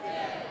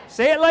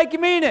Say it like you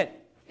mean it.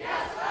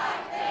 Yes, I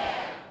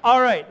can.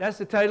 All right, that's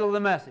the title of the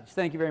message.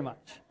 Thank you very much.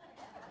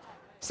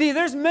 See,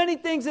 there's many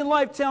things in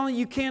life telling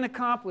you can't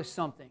accomplish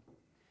something.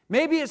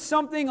 Maybe it's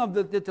something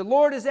that the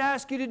Lord has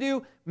asked you to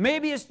do.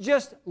 Maybe it's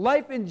just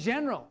life in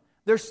general.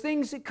 There's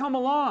things that come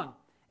along.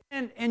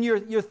 And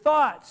your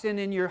thoughts and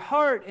in your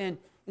heart and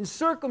in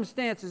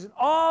circumstances and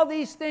all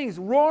these things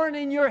roaring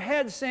in your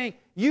head saying,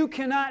 you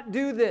cannot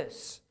do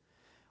this.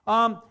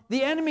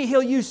 The enemy,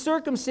 he'll use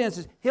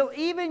circumstances. He'll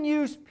even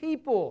use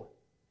people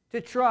to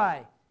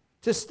try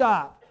to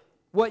stop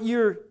what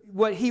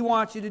he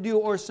wants you to do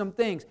or some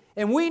things.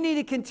 And we need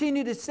to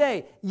continue to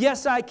say,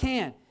 yes, I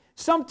can.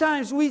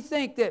 Sometimes we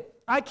think that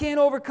I can't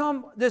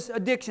overcome this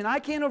addiction. I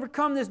can't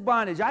overcome this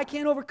bondage. I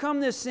can't overcome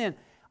this sin.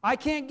 I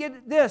can't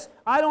get this.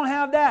 I don't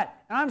have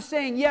that. And I'm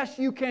saying, yes,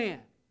 you can.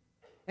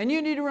 And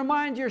you need to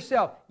remind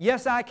yourself,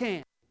 yes, I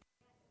can.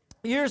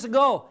 Years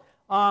ago,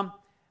 I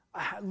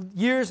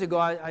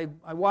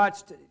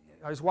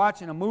was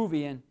watching a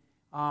movie, and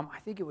I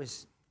think it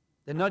was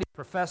The Nutty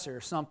Professor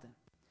or something.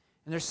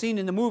 And there's a scene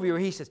in the movie where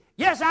he says,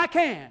 yes, I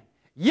can.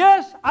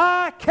 Yes,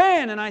 I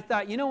can. And I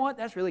thought, you know what?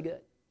 That's really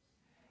good.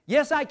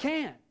 Yes, I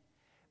can.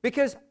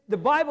 Because the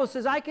Bible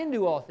says I can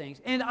do all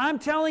things. And I'm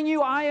telling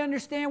you, I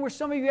understand where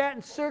some of you are at,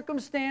 and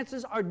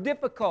circumstances are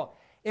difficult.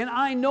 And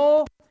I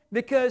know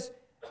because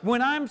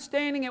when I'm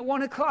standing at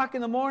 1 o'clock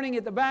in the morning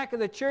at the back of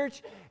the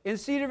church in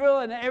Cedarville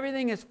and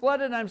everything is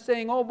flooded, I'm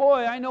saying, oh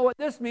boy, I know what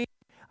this means.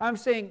 I'm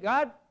saying,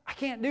 God, I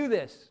can't do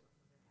this.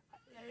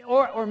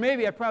 Or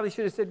maybe I probably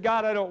should have said,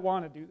 God, I don't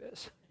want to do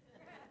this.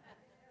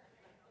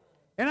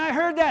 And I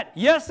heard that,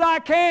 yes, I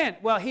can.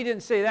 Well, he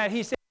didn't say that.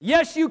 He said,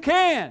 yes, you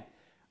can.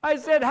 I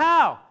said,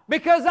 how?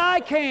 Because I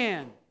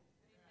can.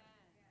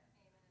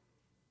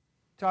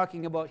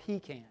 Talking about he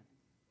can.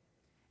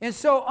 And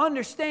so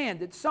understand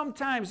that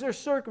sometimes there's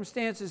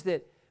circumstances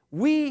that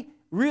maybe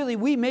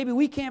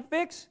we can't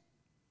fix,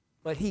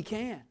 but he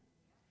can.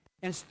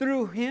 And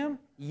through him,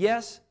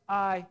 yes,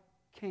 I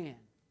can.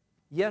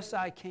 Yes,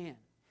 I can.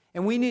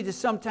 And we need to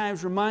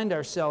sometimes remind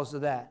ourselves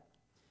of that.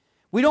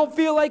 We don't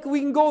feel like we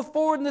can go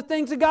forward in the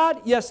things of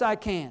God? Yes, I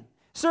can.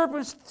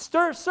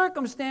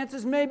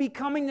 Circumstances may be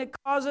coming that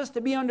cause us to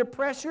be under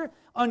pressure,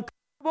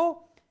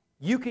 uncomfortable.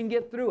 You can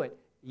get through it.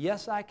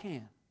 Yes, I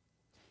can.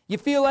 You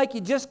feel like you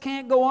just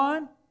can't go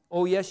on?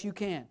 Oh, yes, you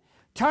can.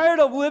 Tired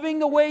of living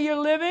the way you're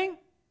living?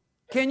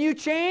 Can you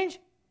change?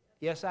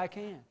 Yes, I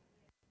can.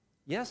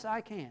 Yes,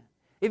 I can.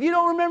 If you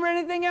don't remember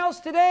anything else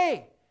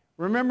today,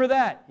 remember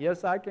that.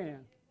 Yes, I can.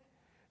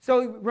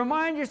 So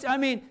remind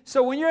yourself,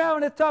 so when you're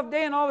having a tough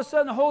day and all of a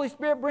sudden the Holy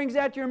Spirit brings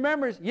that to your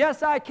remembrance,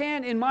 yes, I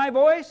can in my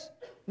voice.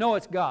 No,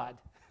 it's God.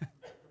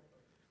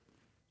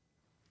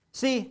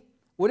 See,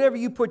 whatever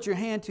you put your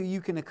hand to, you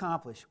can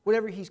accomplish.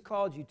 Whatever He's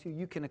called you to,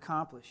 you can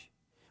accomplish.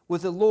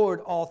 With the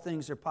Lord, all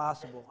things are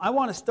possible. I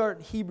want to start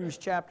in Hebrews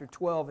chapter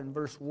 12 and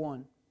verse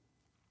 1.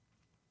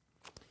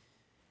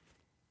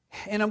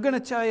 And I'm going to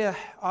tell you,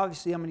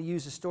 obviously I'm going to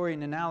use a story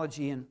and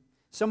analogy, and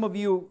some of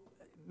you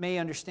may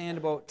understand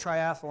about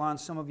triathlon,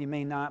 some of you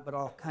may not, but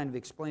I'll kind of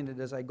explain it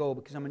as I go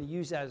because I'm going to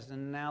use that as an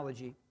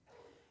analogy.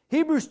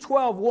 Hebrews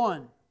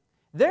 12:1.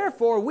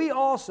 Therefore, we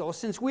also,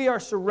 since we are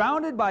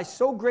surrounded by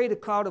so great a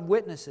cloud of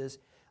witnesses,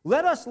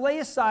 let us lay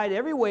aside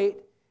every weight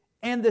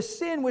and the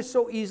sin which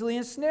so easily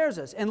ensnares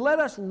us, and let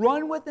us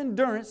run with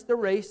endurance the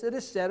race that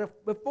is set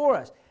before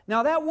us.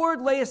 Now that word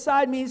lay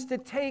aside means to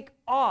take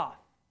off.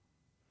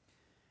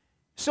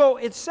 So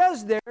it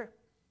says there,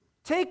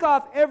 take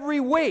off every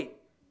weight.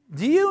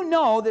 Do you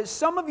know that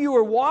some of you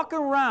are walking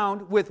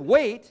around with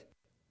weight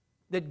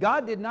that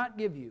God did not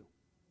give you?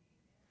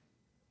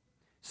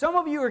 Some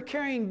of you are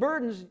carrying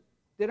burdens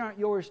that aren't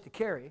yours to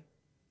carry.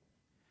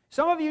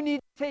 Some of you need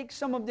to take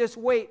some of this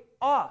weight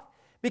off.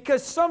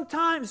 Because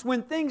sometimes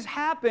when things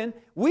happen,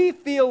 we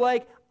feel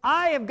like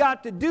I have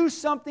got to do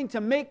something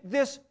to make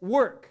this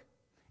work,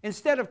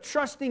 instead of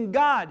trusting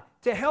God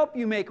to help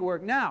you make it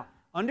work. Now,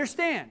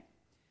 understand,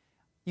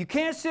 you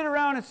can't sit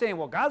around and say,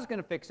 well, God's going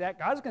to fix that,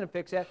 God's going to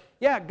fix that.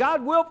 Yeah,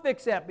 God will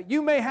fix that, but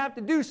you may have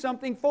to do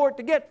something for it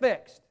to get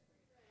fixed.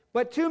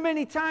 But too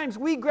many times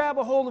we grab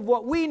a hold of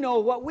what we know,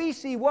 what we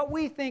see, what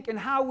we think, and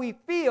how we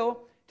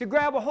feel to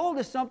grab a hold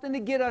of something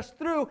to get us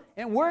through,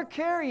 and we're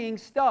carrying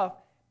stuff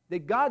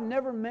that God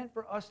never meant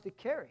for us to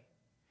carry.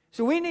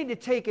 So we need to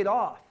take it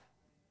off.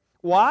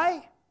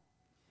 Why?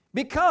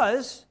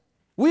 Because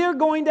we are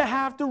going to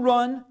have to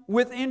run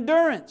with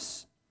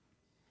endurance.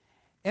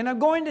 And I'm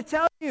going to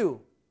tell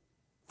you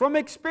from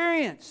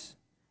experience,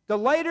 the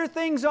lighter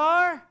things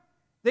are,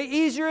 the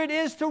easier it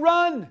is to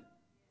run.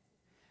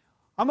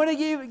 I'm going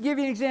to give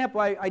you an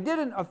example.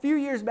 A few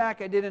years back,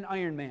 I did an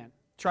Ironman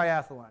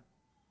triathlon.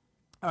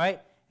 All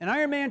right? An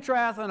Ironman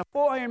triathlon, a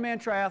full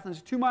Ironman triathlon is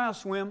a 2-mile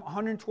swim,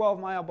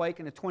 112-mile bike,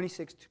 and a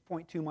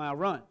 26.2-mile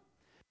run.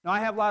 Now,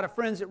 I have a lot of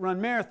friends that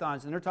run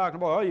marathons, and they're talking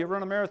about, oh, you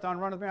run a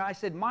marathon. I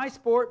said, my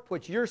sport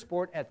puts your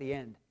sport at the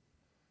end.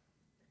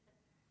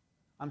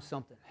 I'm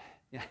something.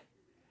 Yeah.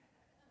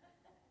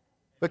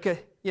 Because,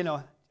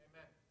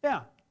 yeah.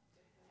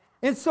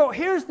 And so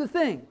here's the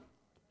thing.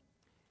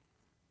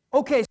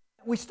 Okay,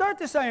 we start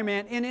this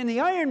Ironman, and in the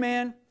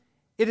Ironman,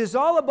 it is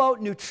all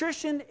about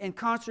nutrition and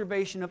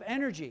conservation of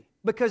energy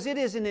because it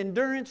is an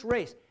endurance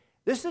race.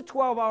 This is a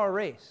 12-hour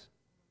race.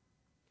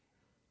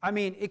 I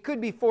mean, it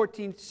could be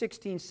 14,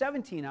 16,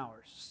 17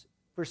 hours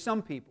for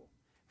some people.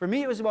 For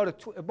me, it was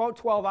about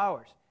 12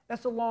 hours.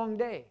 That's a long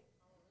day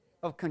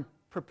of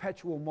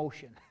perpetual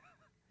motion.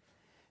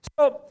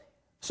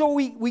 So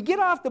we get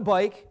off the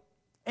bike,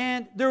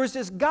 and there was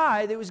this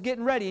guy that was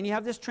getting ready, and you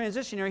have this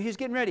transition area. He was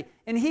getting ready,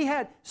 and he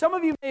had, some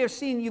of you may have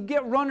seen, you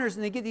get runners,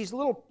 and they get these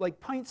little, like,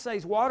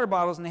 pint-sized water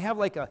bottles, and they have,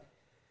 like, a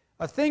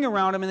thing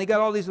around them, and they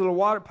got all these little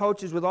water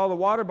pouches with all the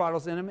water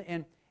bottles in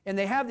them, and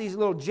they have these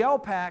little gel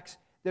packs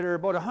that are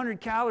about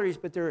 100 calories,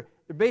 but they're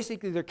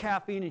basically their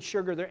caffeine and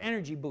sugar, their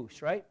energy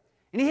boosts, right?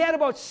 And he had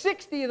about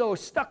 60 of those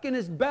stuck in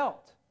his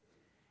belt.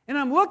 And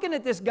I'm looking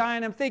at this guy,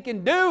 and I'm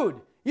thinking, dude,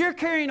 you're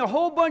carrying a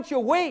whole bunch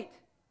of weight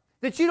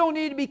that you don't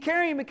need to be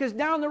carrying because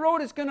down the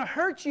road it's going to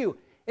hurt you.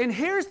 And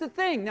here's the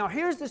thing. Now,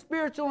 here's the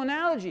spiritual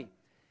analogy.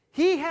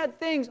 He had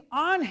things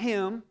on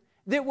him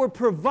that were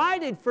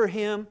provided for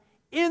him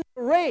in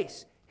the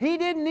race. He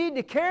didn't need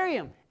to carry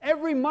them.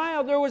 Every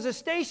mile there was a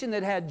station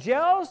that had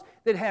gels,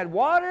 that had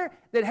water,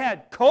 that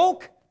had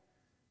Coke,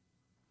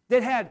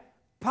 that had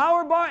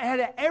power bar, it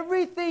had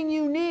everything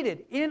you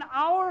needed. In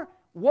our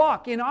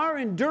walk, in our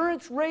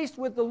endurance race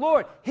with the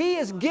Lord, He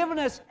has given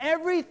us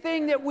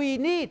everything that we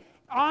need.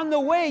 On the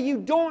way, you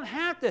don't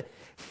have to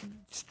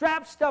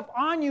strap stuff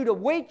on you to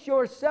weight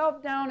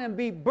yourself down and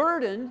be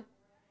burdened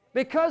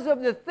because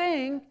of the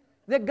thing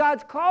that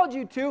God's called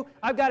you to.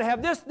 I've got to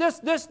have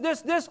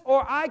this,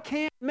 or I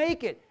can't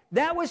make it.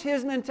 That was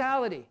his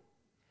mentality.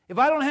 If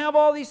I don't have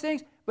all these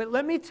things, but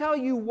let me tell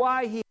you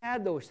why he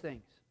had those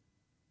things.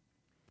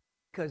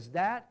 Because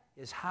that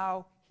is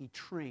how he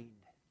trained.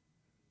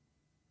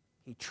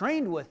 He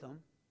trained with them,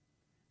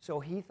 so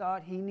he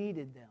thought he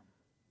needed them.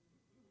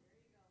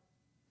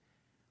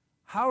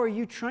 How are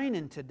you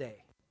training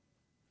today?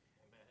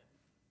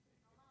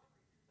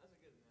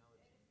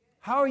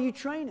 How are you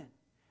training?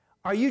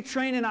 Are you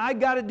training, I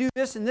got to do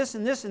this and this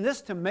and this and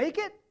this to make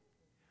it?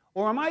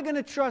 Or am I going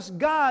to trust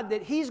God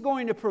that He's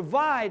going to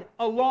provide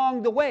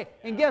along the way?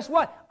 And guess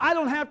what? I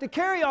don't have to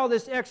carry all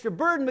this extra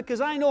burden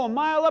because I know a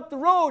mile up the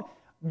road,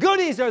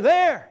 goodies are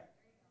there.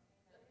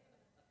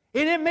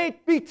 And it may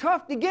be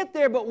tough to get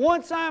there, but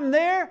once I'm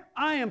there,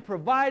 I am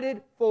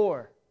provided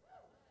for.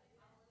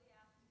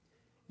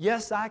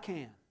 Yes, I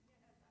can.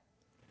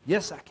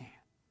 Yes, I can.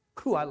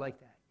 Cool, I like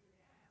that.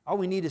 All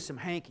we need is some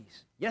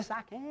hankies. Yes,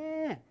 I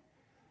can.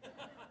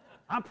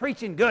 I'm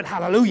preaching good.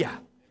 Hallelujah.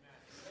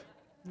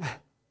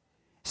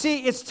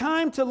 See, it's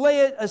time to lay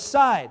it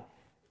aside.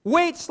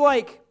 Weight's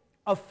like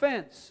a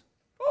fence.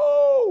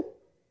 Oh!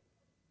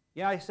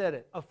 Yeah, I said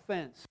it. A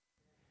fence.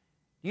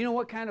 You know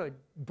what kind of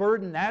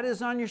burden that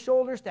is on your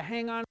shoulders to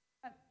hang on to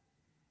that?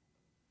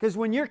 Because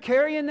when you're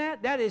carrying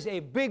that, that is a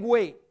big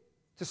weight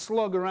to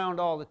slug around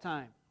all the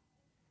time.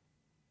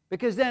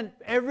 Because then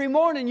every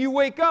morning you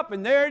wake up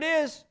and there it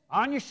is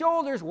on your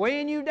shoulders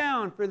weighing you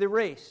down for the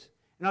race.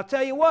 And I'll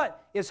tell you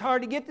what, it's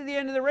hard to get to the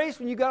end of the race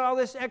when you got all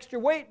this extra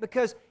weight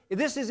because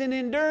this is an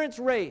endurance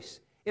race.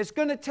 It's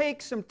going to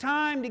take some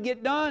time to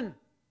get done.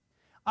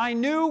 I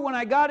knew when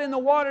I got in the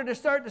water to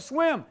start to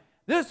swim,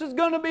 this is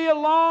going to be a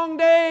long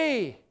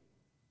day.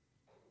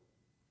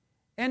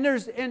 And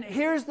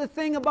here's the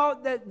thing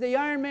about the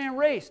Ironman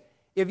race.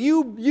 If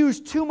you use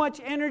too much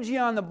energy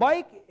on the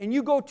bike and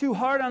you go too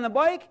hard on the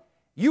bike,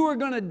 you are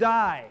going to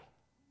die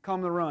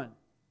come the run.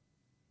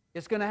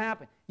 It's going to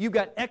happen. You've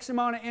got X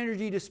amount of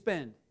energy to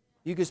spend.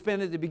 You can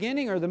spend it at the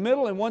beginning or the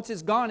middle, and once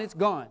it's gone, it's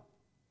gone.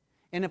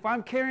 And if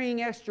I'm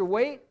carrying extra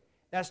weight,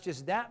 that's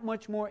just that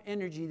much more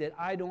energy that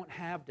I don't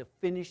have to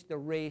finish the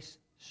race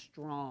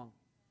strong.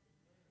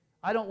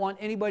 I don't want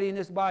anybody in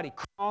this body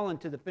crawling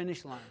to the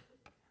finish line.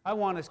 I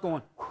want us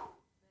going, whew,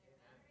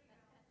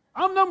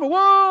 I'm number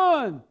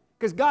one,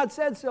 because God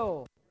said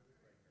so.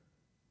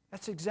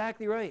 That's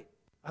exactly right.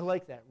 I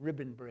like that,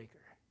 ribbon breaker.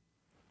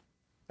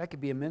 That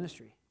could be a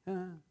ministry.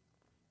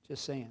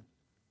 Just saying.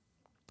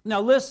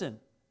 Now listen,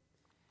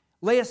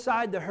 lay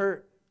aside the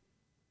hurt.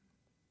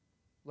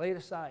 Lay it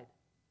aside.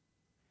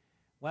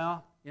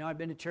 Well, I've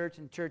been to church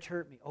and church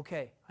hurt me.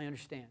 Okay, I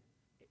understand.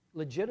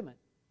 Legitimate.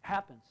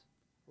 Happens.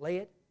 Lay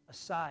it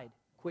aside.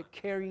 Quit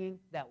carrying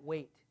that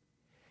weight.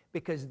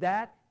 Because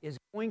that is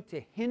going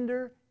to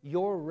hinder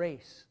your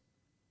race.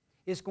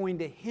 It's going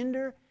to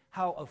hinder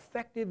how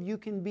effective you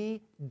can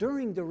be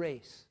during the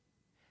race.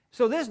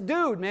 So this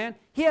dude, man,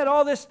 he had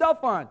all this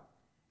stuff on.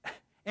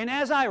 And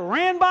as I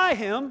ran by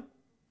him,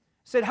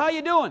 said, how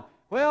you doing?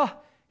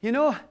 Well,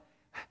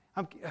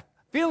 I'm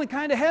feeling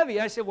kind of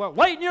heavy. I said, well,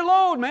 lighten your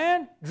load,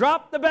 man.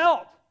 Drop the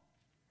belt.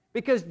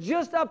 Because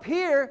just up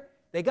here,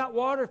 they got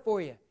water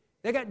for you.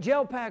 They got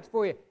gel packs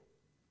for you.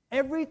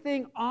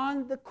 Everything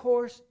on the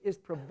course is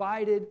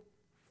provided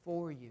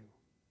for you.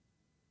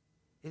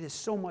 It is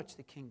so much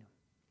the kingdom.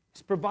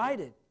 It's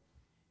provided.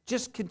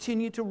 Just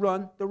continue to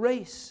run the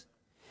race.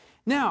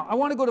 Now, I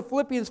want to go to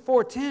Philippians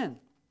 4:10.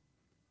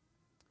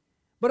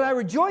 But I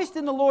rejoiced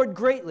in the Lord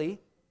greatly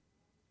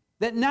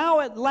that now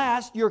at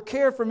last your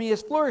care for me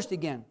has flourished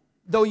again,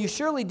 though you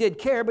surely did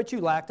care, but you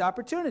lacked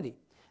opportunity.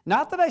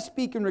 Not that I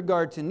speak in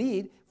regard to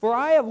need, for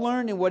I have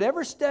learned in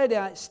whatever state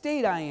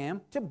I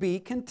am to be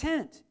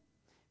content.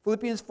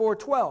 Philippians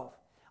 4:12.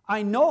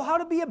 I know how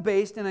to be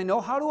abased and I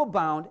know how to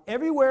abound.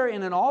 Everywhere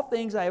and in all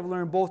things I have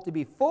learned both to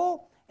be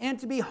full and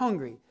to be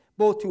hungry,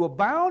 both to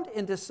abound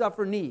and to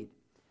suffer need.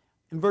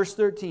 In verse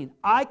 13,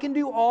 I can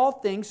do all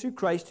things through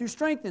Christ who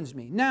strengthens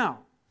me. Now,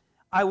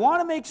 I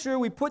want to make sure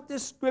we put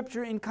this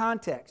scripture in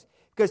context,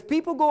 because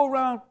people go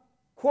around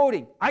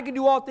quoting, I can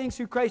do all things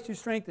through Christ who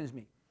strengthens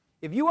me.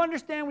 If you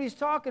understand what he's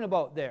talking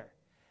about there,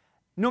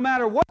 no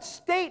matter what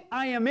state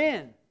I am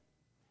in,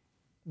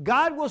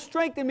 God will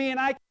strengthen me and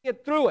I can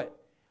get through it.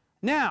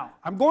 Now,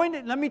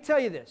 let me tell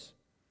you this.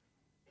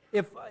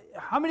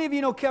 How many of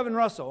you know Kevin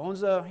Russell?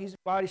 He's a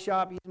body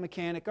shop, he's a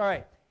mechanic. All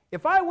right.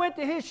 If I went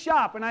to his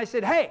shop and I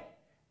said, hey,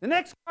 the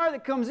next car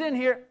that comes in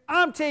here,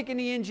 I'm taking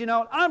the engine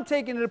out, I'm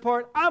taking it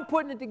apart, I'm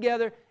putting it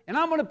together, and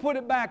I'm going to put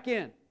it back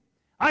in.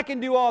 I can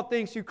do all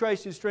things through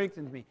Christ who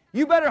strengthens me.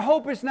 You better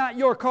hope it's not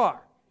your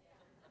car.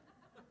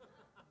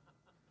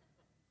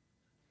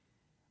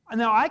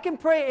 Now, I can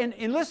pray,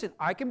 and listen,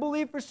 I can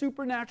believe for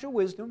supernatural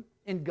wisdom,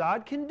 and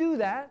God can do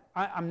that.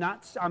 I'm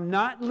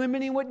not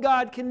limiting what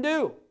God can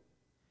do.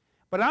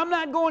 But I'm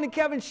not going to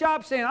Kevin's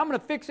shop saying, I'm going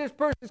to fix this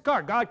person's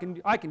car.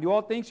 I can do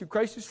all things through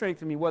Christ who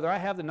strengthens me, whether I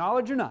have the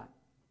knowledge or not.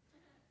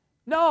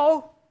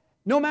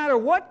 No matter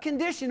what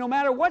condition, no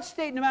matter what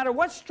state, no matter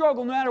what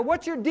struggle, no matter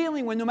what you're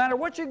dealing with, no matter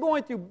what you're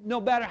going through,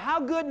 no matter how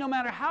good, no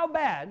matter how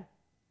bad,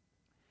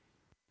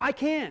 I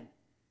can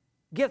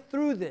get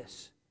through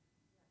this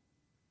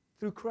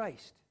through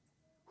Christ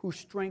who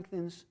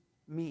strengthens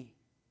me.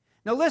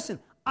 Now listen,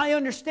 I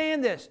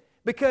understand this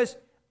because,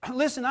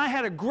 listen, I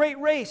had a great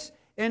race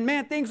and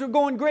man, things were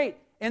going great.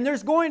 And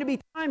there's going to be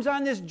times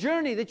on this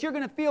journey that you're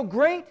going to feel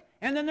great,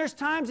 and then there's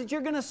times that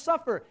you're going to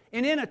suffer.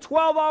 And in a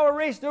 12-hour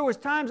race, there was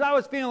times I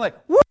was feeling like,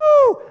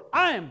 woo,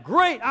 I am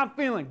great. I'm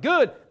feeling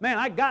good. Man,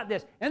 I got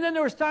this. And then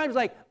there was times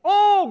like,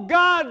 oh,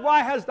 God,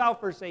 why hast thou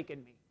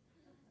forsaken me?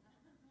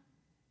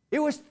 It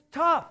was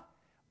tough.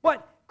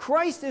 But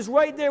Christ is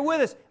right there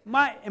with us.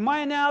 My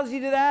analogy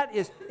to that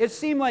is it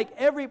seemed like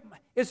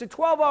it's a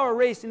 12-hour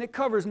race and it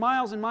covers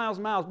miles and miles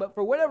and miles. But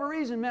for whatever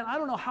reason, man, I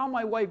don't know how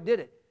my wife did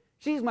it.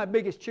 She's my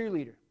biggest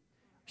cheerleader.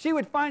 She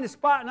would find a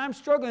spot and I'm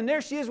struggling.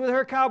 There she is with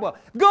her cowbell.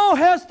 Go,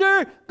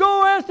 Hester!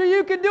 Go, Hester!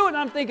 You can do it! And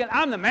I'm thinking,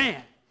 I'm the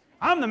man.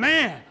 I'm the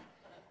man.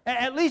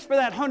 At least for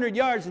that 100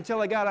 yards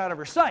until I got out of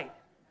her sight.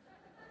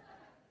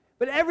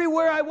 But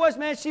everywhere I was,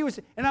 man, she was,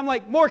 and I'm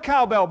like, more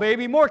cowbell,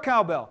 baby, more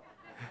cowbell.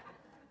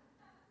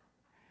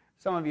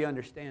 Some of you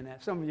understand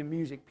that. Some of you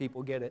music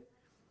people get it.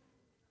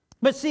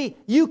 But see,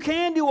 you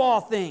can do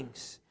all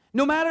things.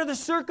 No matter the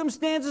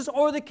circumstances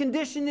or the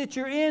condition that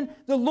you're in,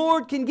 the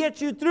Lord can get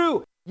you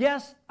through.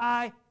 Yes,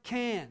 I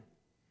can.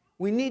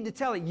 We need to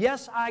tell it,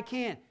 yes, I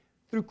can.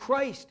 Through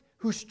Christ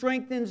who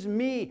strengthens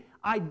me.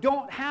 I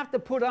don't have to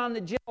put on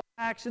the gel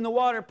packs and the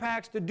water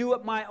packs to do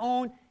it my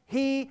own.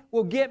 He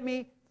will get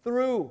me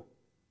through.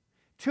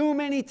 Too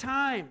many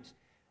times.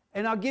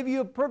 And I'll give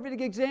you a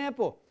perfect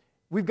example.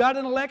 We've got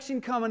an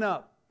election coming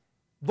up.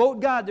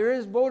 Vote God. There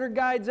is voter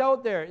guides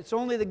out there. It's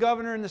only the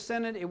governor and the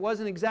Senate. It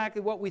wasn't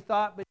exactly what we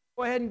thought, but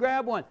go ahead and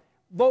grab one.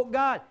 Vote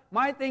God.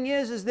 My thing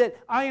is that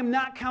I am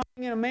not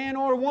counting on a man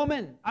or a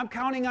woman. I'm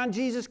counting on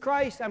Jesus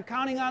Christ. I'm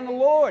counting on the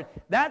Lord.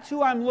 That's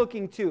who I'm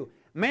looking to.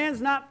 Man's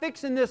not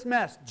fixing this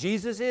mess.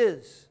 Jesus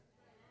is.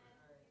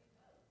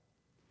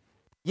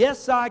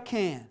 Yes, I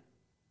can.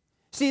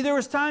 See, there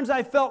was times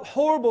I felt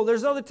horrible.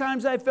 There's other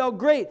times I felt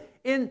great.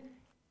 In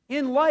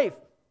life,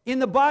 in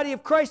the body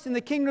of Christ, in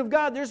the kingdom of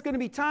God, there's going to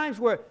be times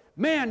where,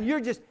 man,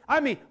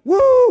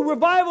 woo,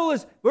 revival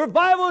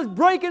is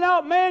breaking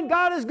out, man,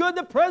 God is good,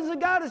 the presence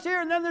of God is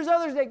here. And then there's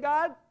others that,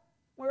 God,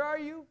 where are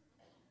you?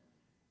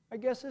 I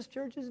guess this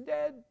church is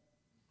dead.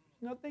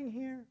 There's nothing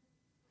here.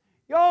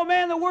 Yo,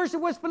 man, the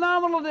worship was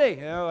phenomenal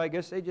today. Oh, I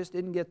guess they just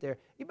didn't get there.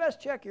 You best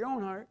check your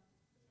own heart.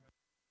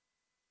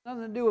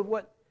 Nothing to do with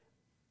what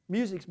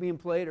music's being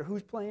played or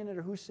who's playing it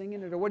or who's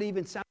singing it or what it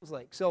even sounds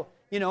like. So,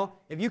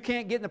 if you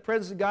can't get in the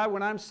presence of God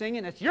when I'm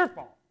singing, it's your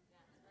fault.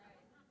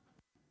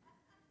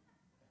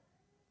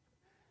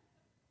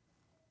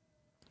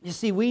 You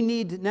see, we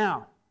need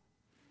now.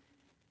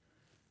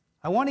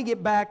 I want to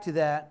get back to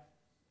that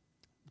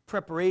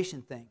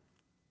preparation thing.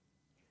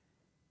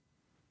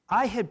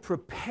 I had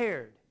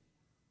prepared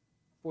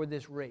for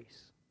this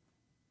race.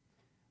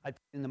 I'd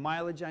put in the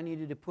mileage I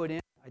needed to put in.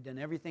 I'd done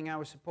everything I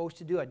was supposed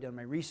to do. I'd done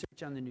my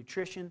research on the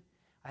nutrition.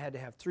 I had to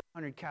have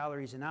 300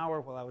 calories an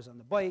hour while I was on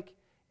the bike.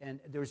 And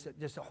there was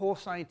just a whole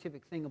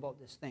scientific thing about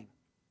this thing.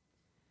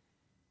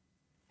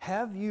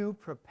 Have you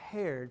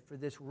prepared for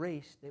this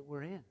race that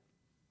we're in?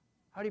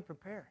 How do you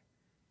prepare?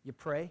 You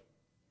pray?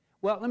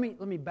 Well, let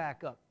me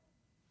back up.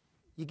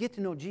 You get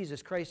to know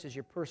Jesus Christ as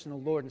your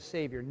personal Lord and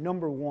Savior,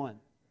 number one.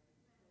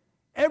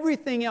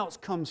 Everything else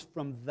comes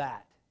from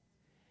that.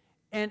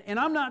 And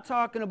I'm not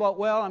talking about,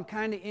 well, I'm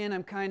kind of in,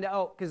 I'm kind of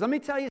out. Because let me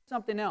tell you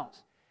something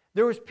else.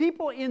 There was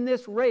people in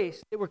this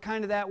race that were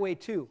kind of that way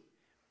too.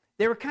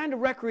 They were kind of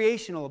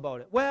recreational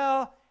about it.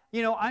 Well,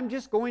 I'm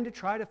just going to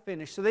try to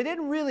finish. So they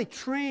didn't really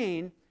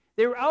train.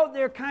 They were out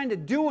there kind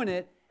of doing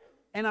it.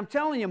 And I'm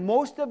telling you,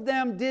 most of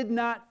them did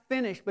not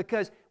finish,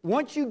 because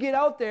once you get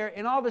out there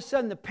and all of a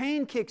sudden the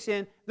pain kicks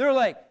in, they're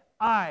like,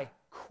 I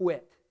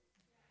quit.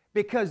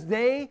 Because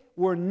they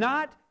were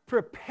not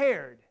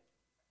prepared.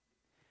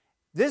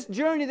 This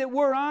journey that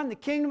we're on, the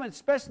kingdom,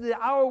 especially the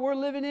hour we're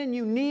living in,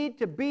 you need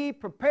to be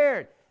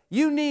prepared.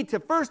 You need to,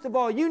 first of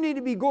all, you need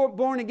to be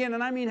born again,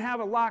 and I mean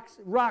have a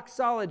rock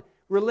solid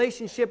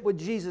relationship with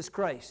Jesus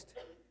Christ.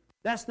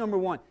 That's number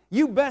one.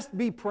 You best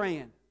be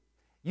praying.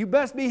 You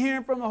best be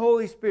hearing from the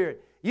Holy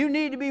Spirit. You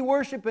need to be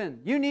worshiping.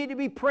 You need to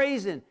be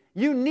praising.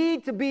 You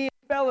need to be in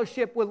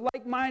fellowship with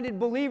like-minded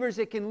believers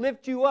that can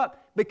lift you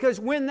up, because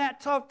when that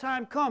tough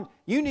time comes,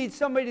 you need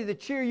somebody to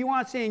cheer you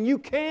on, saying, you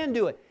can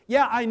do it.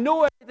 Yeah, I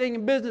know everything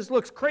in business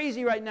looks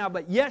crazy right now,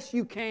 but yes,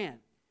 you can.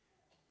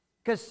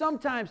 Because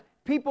sometimes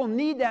people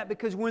need that,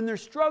 because when they're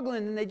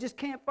struggling and they just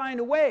can't find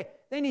a way,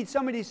 they need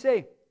somebody to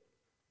say,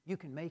 you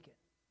can make it.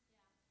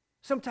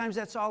 Sometimes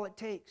that's all it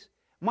takes.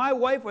 My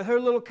wife with her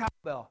little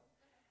cowbell,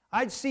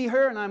 I'd see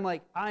her and I'm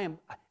like,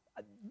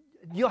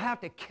 you'll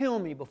have to kill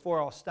me before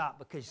I'll stop,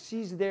 because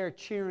she's there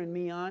cheering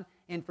me on,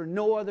 and for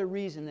no other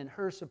reason than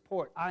her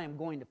support, I am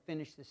going to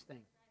finish this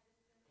thing.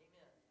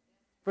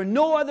 For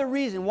no other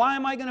reason. Why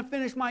am I going to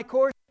finish my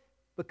course?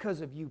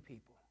 Because of you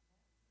people.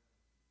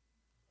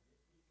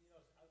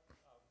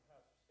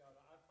 Pastor Scott,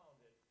 I found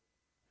it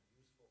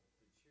useful.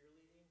 The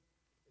cheerleading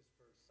is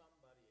for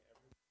somebody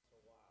every once in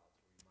a while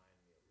to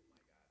remind me of who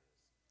my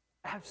God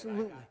is.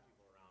 Absolutely. I got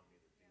people around me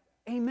that do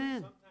that.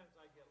 Amen. Sometimes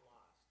I get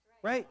lost.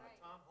 Right.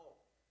 Tom Hope.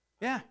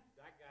 Yeah.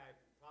 That guy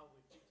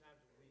probably 2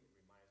 times a week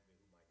reminds me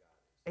who my God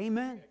is.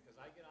 Amen. Because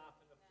I get off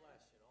in the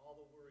flesh and all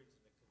the worries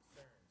and the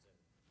concerns, and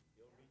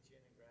he'll reach in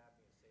and grab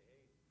me and say,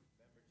 hey,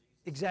 remember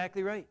Jesus?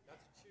 Exactly right.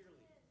 That's a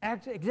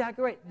cheerleader.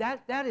 Exactly right.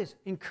 That is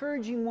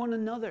encouraging one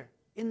another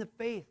in the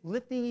faith,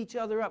 lifting each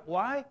other up.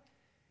 Why?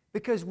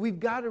 Because we've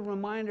got to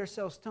remind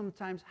ourselves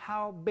sometimes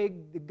how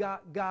big the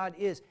God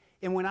is.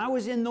 And when I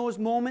was in those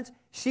moments,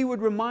 she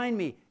would remind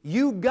me,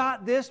 you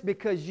got this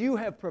because you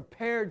have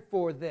prepared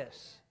for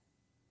this.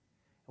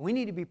 And we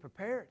need to be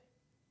prepared.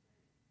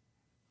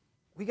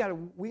 We got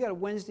a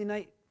Wednesday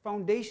night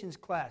foundations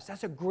class.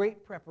 That's a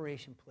great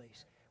preparation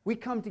place. We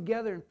come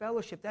together in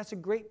fellowship. That's a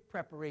great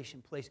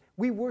preparation place.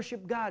 We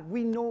worship God.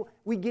 We know,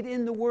 we get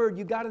in the Word.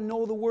 You got to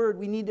know the Word.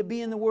 We need to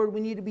be in the Word. We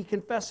need to be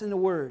confessing the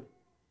Word.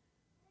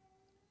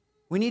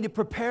 We need to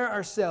prepare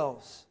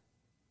ourselves.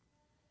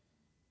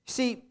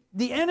 See,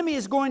 the enemy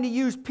is going to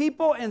use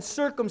people and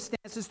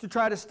circumstances to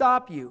try to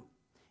stop you.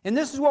 And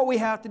this is what we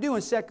have to do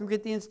in 2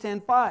 Corinthians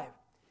 10:5.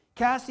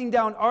 Casting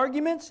down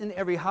arguments and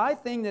every high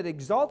thing that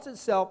exalts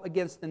itself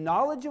against the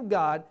knowledge of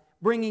God,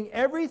 bringing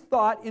every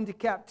thought into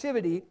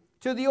captivity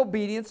to the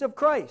obedience of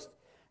Christ.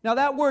 Now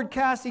that word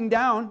casting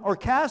down, or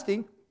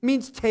casting,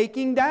 means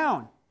taking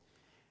down.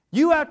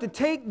 You have to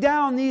take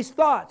down these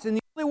thoughts, and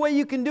the only way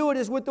you can do it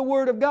is with the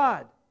Word of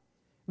God.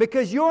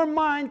 Because your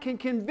mind can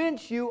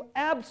convince you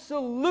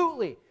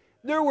absolutely.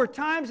 There were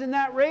times in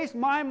that race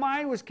my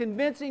mind was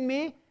convincing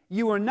me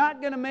you are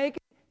not going to make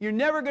it, you're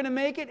never going to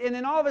make it, and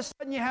then all of a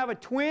sudden you have a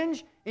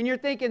twinge and you're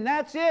thinking,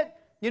 that's it.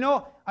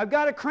 I've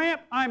got a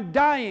cramp, I'm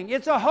dying.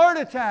 It's a heart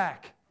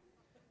attack.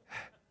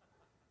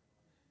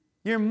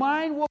 Your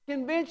mind will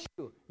convince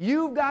you.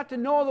 You've got to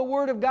know the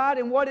Word of God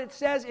and what it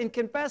says and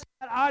confess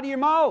that out of your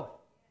mouth.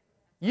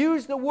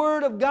 Use the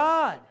Word of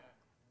God.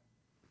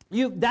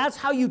 That's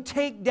how you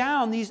take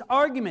down these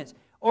arguments.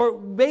 Or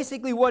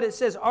basically what it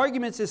says,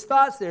 arguments is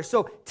thoughts there.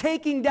 So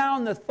taking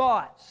down the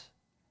thoughts.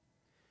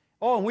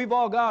 Oh, and we've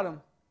all got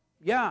them.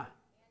 Yeah.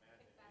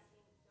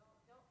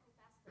 Don't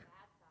confess the bad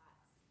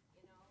thoughts,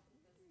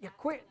 Yeah,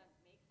 quit.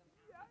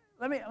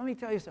 Let me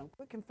tell you something.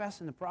 Quit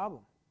confessing the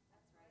problem.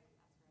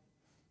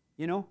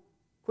 That's right.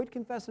 Quit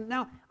confessing.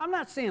 Now, I'm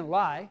not saying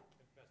lie.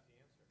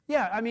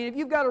 Yeah, I mean, if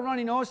you've got a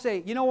runny nose,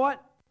 say, you know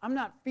what? I'm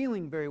not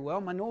feeling very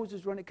well. My nose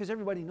is running, because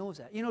everybody knows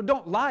that.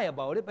 Don't lie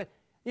about it, but,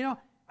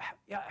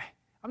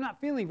 I'm not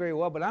feeling very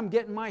well, but I'm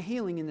getting my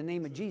healing in the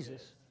name of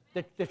Jesus.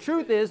 The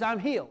truth is I'm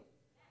healed.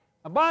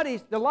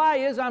 The lie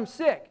is I'm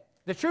sick.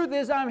 The truth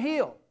is I'm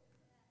healed.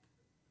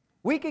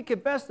 We could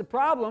confess the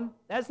problem.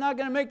 That's not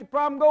going to make the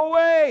problem go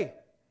away.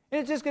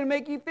 It's just going to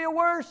make you feel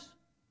worse.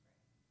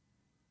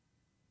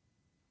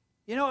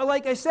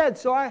 Like I said,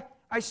 so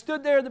I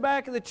stood there at the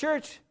back of the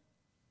church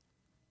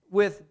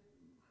with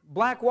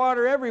black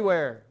water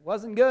everywhere.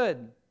 Wasn't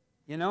good,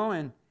 and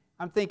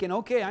I'm thinking,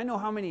 okay, I know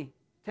how many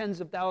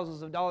tens of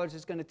thousands of dollars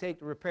it's going to take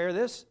to repair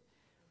this.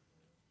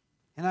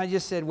 And I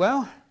just said,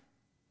 well,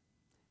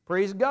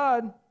 praise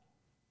God,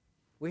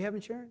 we have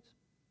insurance.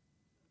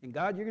 And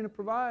God, you're going to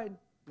provide.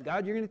 And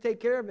God, you're going to take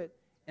care of it.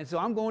 And so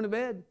I'm going to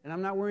bed, and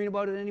I'm not worrying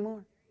about it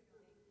anymore.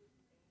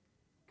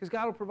 Because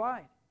God will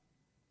provide.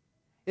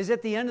 Is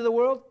it the end of the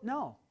world?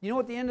 No. You know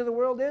what the end of the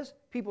world is?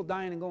 People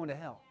dying and going to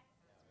hell.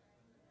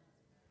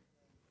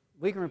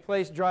 We can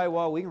replace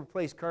drywall, we can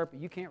replace carpet.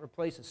 You can't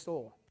replace a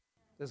soul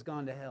that's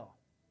gone to hell.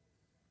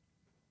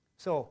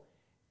 So,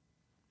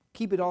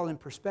 keep it all in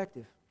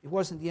perspective. It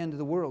wasn't the end of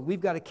the world.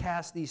 We've got to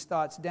cast these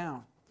thoughts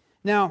down.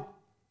 Now,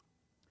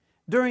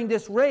 during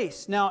this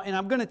race, and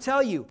I'm going to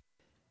tell you,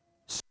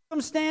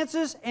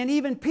 circumstances and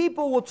even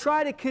people will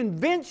try to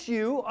convince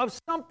you of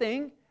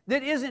something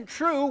that isn't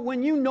true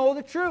when you know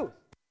the truth.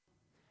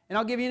 And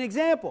I'll give you an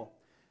example.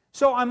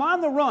 So I'm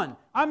on the run.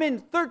 I'm in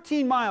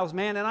 13 miles,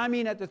 man, and I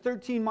mean at the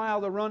 13 mile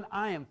of the run,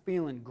 I am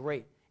feeling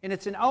great. And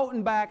it's an out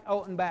and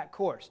back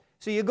course.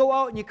 So you go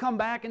out and you come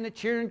back in the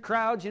cheering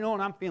crowds, and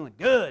I'm feeling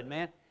good,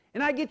 man.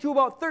 And I get to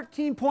about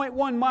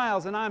 13.1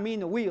 miles, and I mean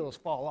the wheels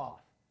fall off.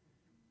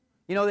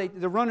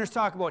 The runners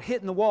talk about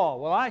hitting the wall.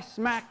 Well, I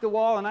smacked the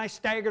wall, and I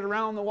staggered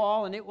around the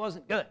wall, and it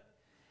wasn't good.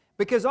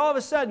 Because all of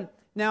a sudden,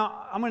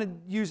 now I'm going to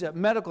use a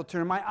medical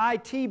term, my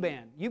IT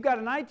band. You've got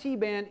an IT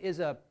band is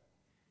a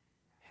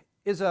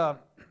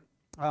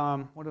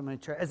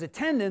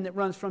tendon that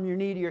runs from your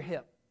knee to your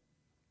hip.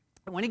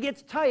 And when it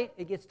gets tight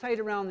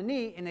around the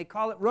knee, and they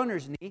call it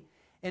runner's knee.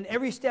 And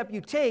every step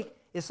you take,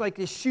 it's like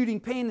this shooting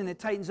pain, and it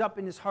tightens up,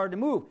 and it's hard to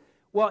move.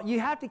 Well, you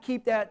have to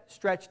keep that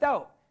stretched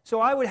out. So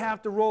I would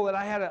have to roll it.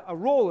 I had a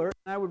roller,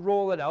 and I would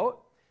roll it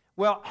out.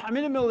 Well, I'm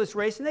in the middle of this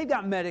race, and they've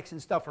got medics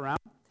and stuff around.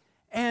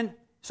 And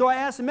so I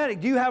asked the medic,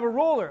 "Do you have a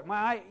roller?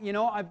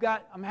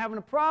 I'm having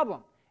a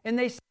problem." And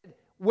they said,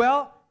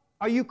 "Well,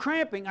 are you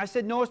cramping?" I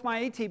said, "No, it's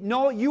my AT.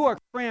 No, you are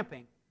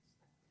cramping.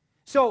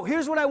 So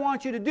here's what I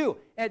want you to do.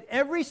 At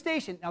every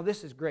station," now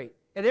this is great,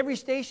 at every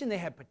station they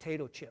have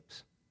potato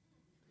chips.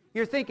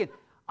 You're thinking,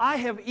 I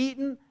have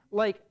eaten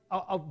like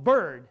a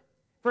bird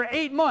for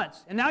 8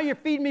 months, and now you're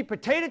feeding me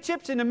potato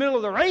chips in the middle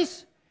of the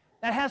race?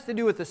 That has to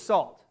do with the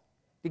salt,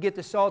 to get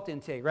the salt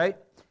intake, right?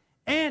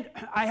 And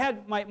I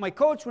had my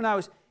coach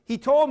he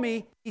told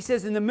me, he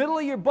says, in the middle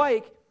of your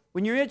bike,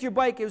 when you're at your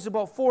bike, it was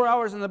about 4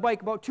 hours on the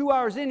bike, about 2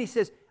 hours in, he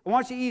says, "I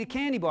want you to eat a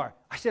candy bar."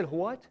 I said,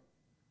 "What?"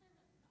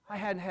 I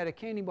hadn't had a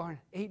candy bar in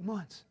 8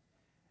 months.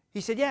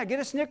 He said, "Yeah, get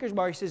a Snickers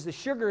bar." He says, "The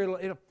sugar,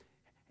 it'll."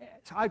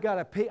 So I got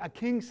a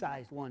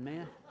king-sized one,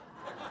 man.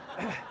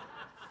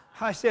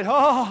 I said,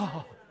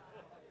 "Oh,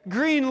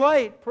 green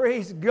light,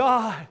 praise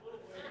God."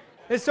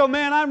 And so,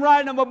 man, I'm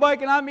riding on my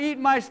bike, and I'm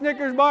eating my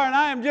Snickers bar, and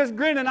I am just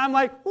grinning. I'm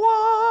like,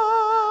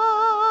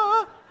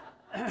 "Whoa!"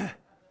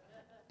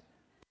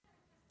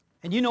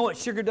 And you know what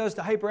sugar does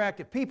to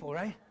hyperactive people,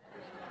 right?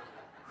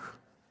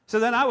 So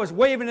then I was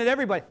waving at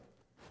everybody.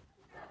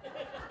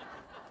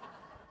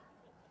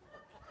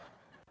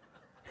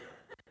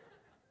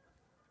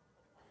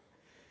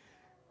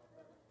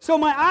 So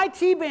my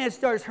IT band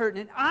starts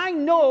hurting, and I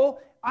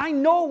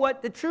know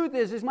what the truth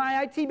is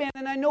my IT band,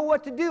 and I know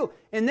what to do.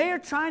 And they are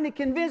trying to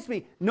convince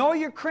me, "No,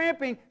 you're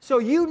cramping, so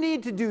you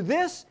need to do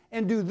this,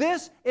 and do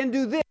this, and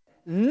do this."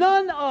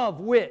 None of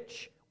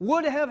which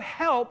would have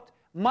helped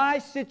my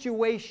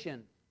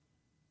situation.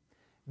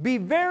 Be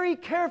very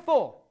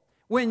careful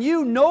when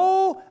you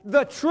know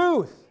the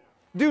truth.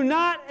 Do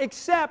not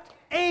accept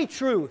a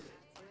truth.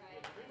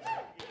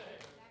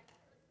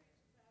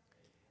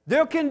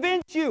 They'll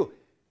convince you.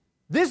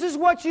 This is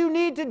what you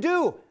need to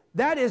do.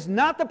 That is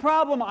not the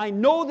problem. I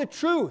know the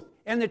truth,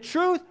 and the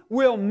truth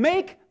will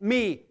make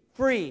me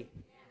free.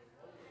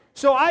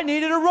 So I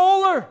needed a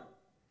roller.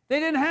 They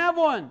didn't have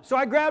one. So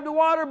I grabbed a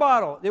water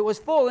bottle that was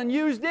full and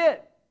used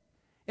it.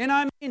 And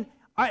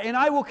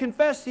I will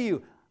confess to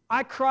you,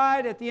 I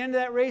cried at the end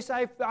of that race.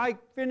 I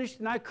finished,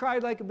 and I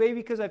cried like a baby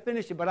because I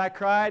finished it. But I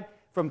cried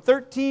from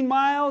 13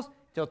 miles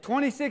till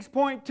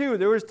 26.2.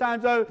 There was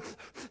times I was,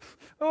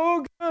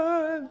 "Oh,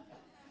 God."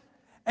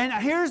 And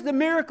here's the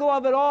miracle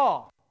of it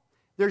all.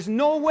 There's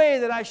no way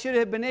that I should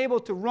have been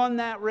able to run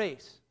that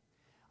race.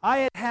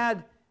 I'd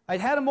had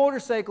a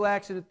motorcycle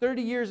accident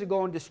 30 years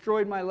ago and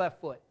destroyed my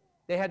left foot.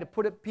 They had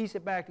to piece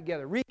it back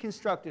together,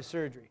 reconstructive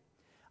surgery.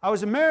 I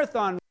was a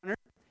marathon runner,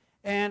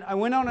 and I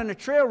went out on a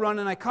trail run,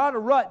 and I caught a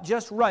rut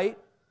just right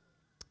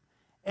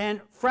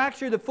and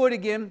fractured the foot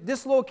again,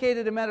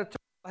 dislocated a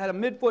metatarsal, had a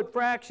midfoot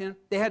fraction.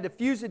 They had to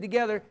fuse it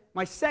together.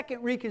 My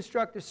second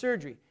reconstructive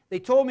surgery. They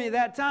told me at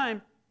that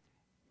time,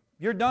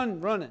 "You're done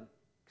running,"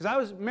 because I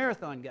was a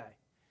marathon guy.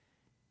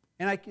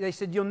 And they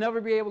said, "You'll never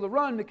be able to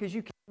run because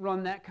you can't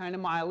run that kind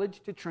of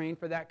mileage to train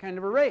for that kind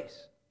of a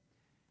race."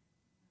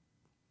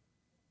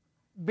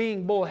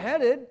 Being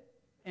bullheaded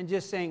and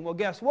just saying, "Well,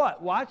 guess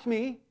what? Watch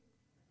me."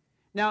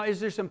 Now, is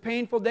there some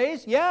painful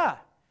days? Yeah.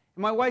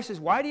 And my wife says,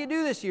 "Why do you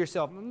do this to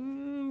yourself?"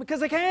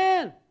 Because I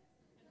can.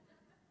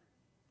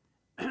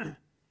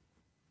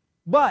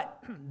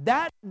 But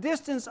that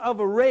distance of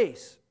a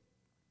race,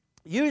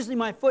 usually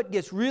my foot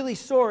gets really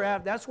sore.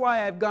 That's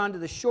why I've gone to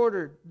the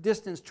shorter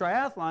distance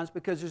triathlons,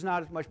 because there's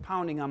not as much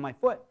pounding on my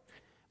foot.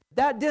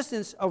 That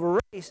distance of a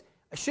race,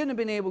 I shouldn't have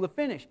been able to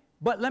finish.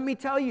 But let me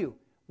tell you,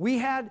 we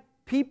had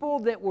people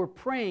that were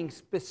praying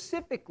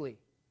specifically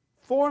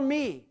for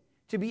me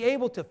to be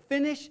able to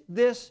finish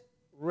this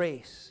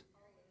race.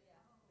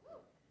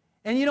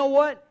 And you know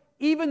what?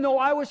 Even though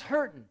I was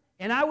hurting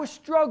and I was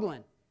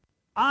struggling,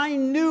 I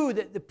knew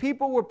that the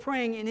people were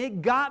praying, and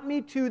it got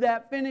me to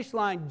that finish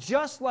line,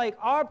 just like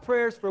our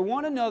prayers for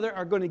one another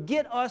are going to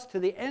get us to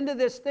the end of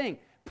this thing.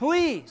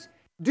 Please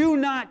do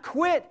not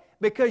quit,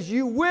 because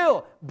you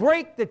will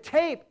break the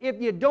tape.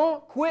 If you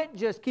don't quit,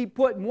 just keep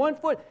putting one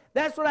foot.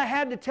 That's what I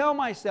had to tell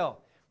myself.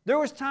 There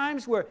was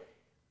times where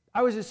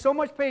I was in so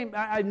much pain.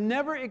 I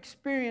never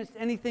experienced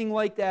anything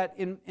like that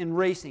in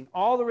racing.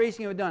 All the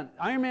racing I've done.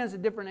 Ironman's a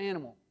different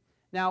animal.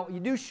 Now, you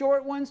do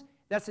short ones,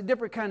 that's a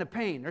different kind of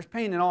pain. There's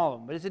pain in all of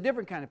them, but it's a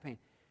different kind of pain.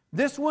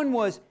 This one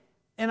was,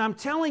 and I'm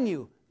telling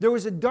you, there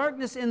was a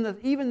darkness in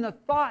even the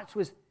thoughts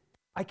was,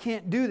 I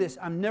can't do this.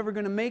 I'm never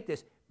going to make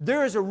this.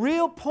 There is a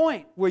real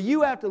point where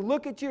you have to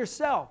look at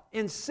yourself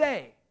and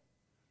say,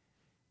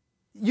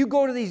 you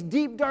go to these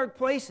deep, dark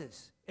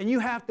places, and you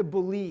have to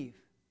believe.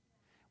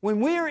 When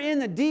we are in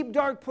the deep,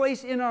 dark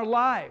place in our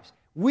lives,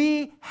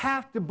 we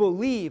have to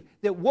believe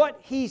that what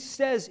He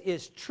says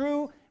is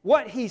true,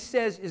 what He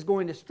says is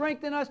going to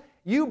strengthen us.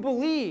 You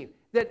believe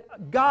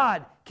that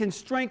God can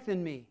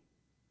strengthen me.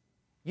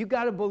 You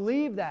got to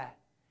believe that.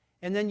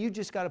 And then you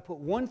just got to put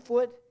one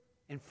foot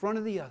in front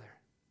of the other.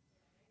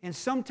 And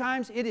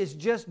sometimes it is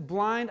just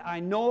blind. I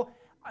know.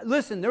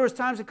 Listen, there was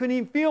times I couldn't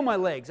even feel my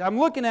legs. I'm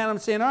looking at them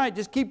saying, all right,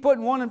 just keep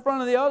putting one in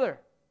front of the other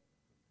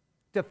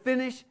to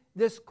finish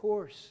this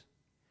course.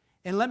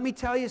 And let me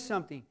tell you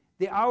something.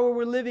 The hour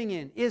we're living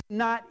in is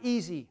not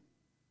easy.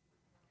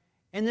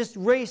 And this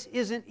race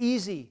isn't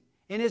easy.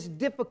 And it's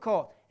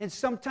difficult. And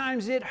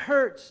sometimes it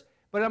hurts.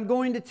 But I'm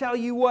going to tell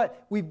you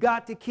what. We've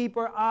got to keep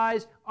our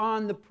eyes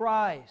on the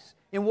prize.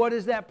 And what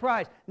is that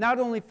prize? Not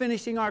only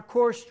finishing our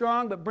course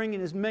strong, but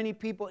bringing as many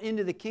people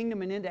into the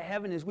kingdom and into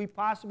heaven as we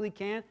possibly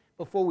can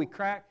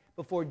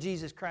before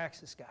Jesus cracks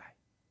the sky.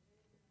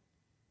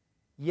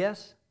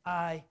 Yes,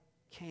 I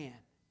can.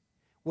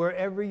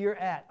 Wherever you're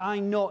at, I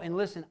know, and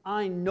listen,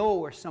 I know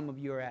where some of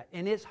you are at.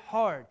 And it's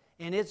hard,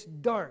 and it's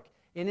dark,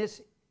 and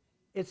it's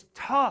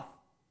tough.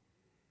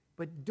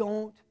 But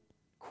don't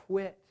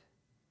quit.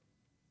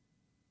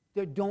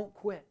 Don't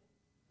quit.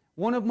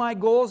 One of my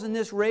goals in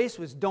this race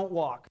was don't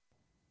walk.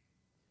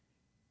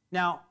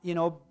 Now,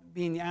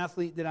 being the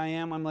athlete that I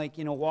am, I'm like,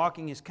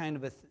 walking is kind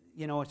of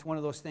it's one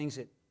of those things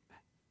that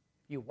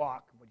you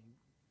walk, but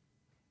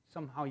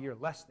somehow you're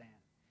less than.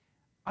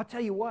 I'll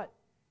tell you what.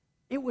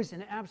 It was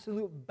an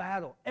absolute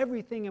battle.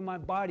 Everything in my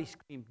body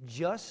screamed,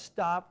 just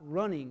stop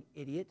running,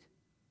 idiot.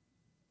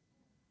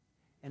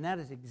 And that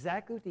is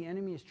exactly what the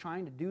enemy is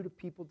trying to do to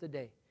people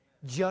today.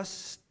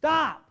 Just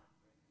stop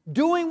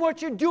doing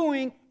what you're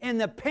doing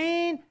and the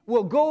pain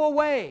will go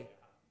away.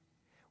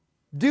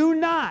 Do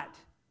not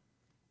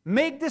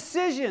make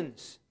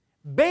decisions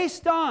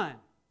based on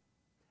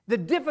the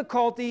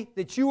difficulty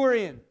that you are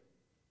in.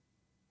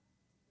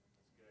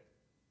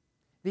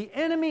 The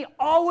enemy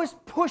always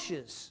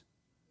pushes.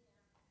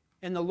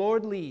 And the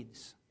Lord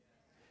leads.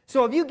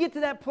 So if you get to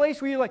that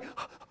place where you're like,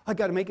 I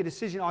got to make a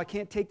decision. I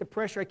can't take the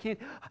pressure.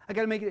 I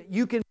got to make it.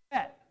 You can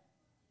bet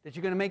that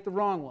you're going to make the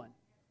wrong one.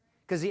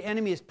 Because the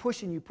enemy is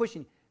pushing you.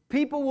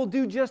 People will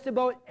do just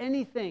about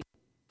anything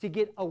to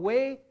get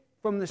away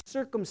from the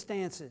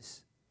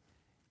circumstances.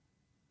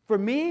 For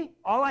me,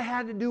 all I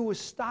had to do was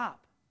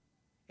stop.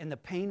 And the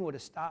pain would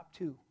have stopped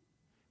too.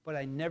 But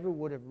I never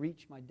would have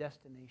reached my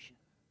destination.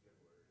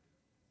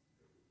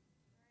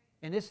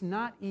 And it's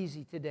not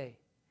easy today.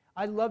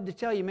 I'd love to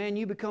tell you, man,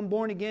 you become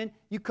born again,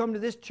 you come to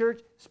this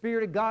church,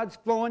 Spirit of God's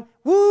flowing,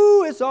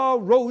 woo, it's all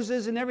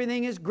roses and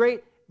everything is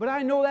great. But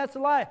I know that's a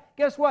lie.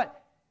 Guess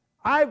what?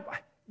 Hey,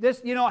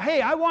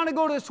 I want to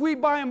go to the sweet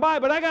by and by,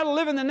 but I got to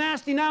live in the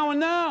nasty now and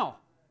now.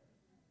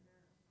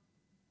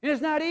 And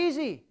it's not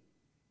easy.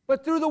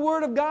 But through the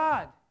Word of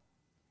God,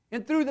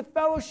 and through the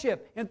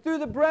fellowship, and through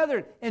the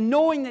brethren, and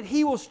knowing that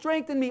He will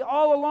strengthen me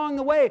all along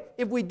the way,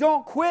 if we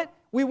don't quit,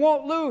 we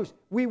won't lose.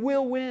 We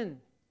will win.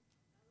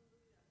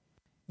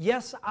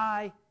 Yes,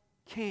 I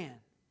can.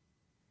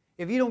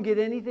 If you don't get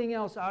anything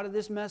else out of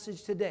this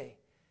message today,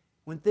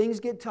 when things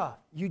get tough,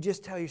 you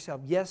just tell yourself,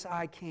 yes,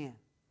 I can.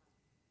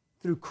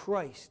 Through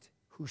Christ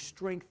who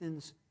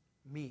strengthens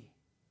me.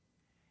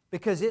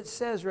 Because it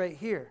says right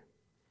here,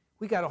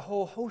 we got a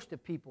whole host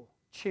of people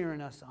cheering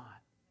us on.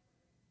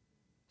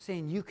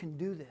 Saying, you can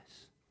do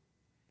this.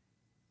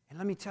 And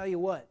let me tell you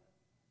what,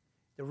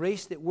 the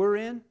race that we're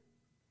in,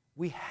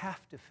 we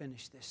have to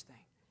finish this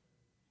thing.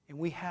 And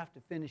we have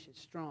to finish it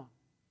strong.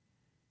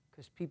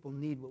 Because people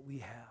need what we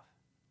have.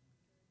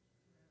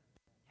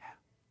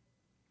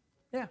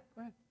 Yeah,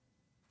 go ahead.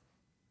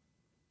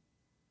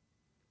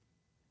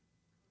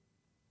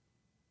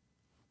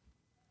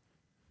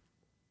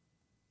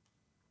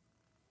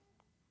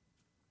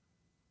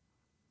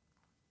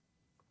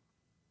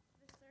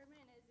 The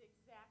sermon is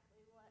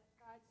exactly what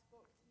God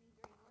spoke to me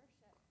during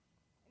worship.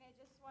 And I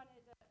just wanted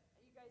to,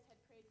 you guys had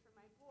prayed for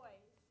my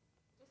boys.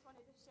 Just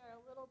wanted to share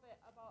a little bit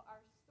about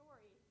our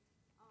story.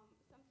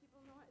 Some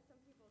people know it, some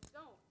people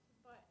don't.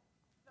 But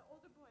the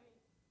older boy,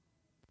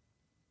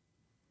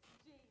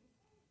 James,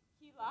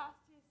 he lost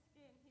his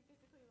skin. He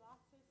physically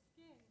lost his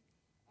skin.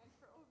 And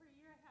for over a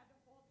year, I had to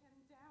hold him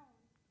down.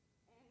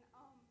 And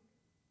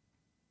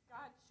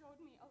God showed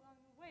me along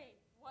the way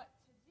what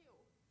to do.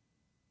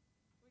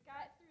 We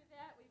got through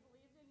that. We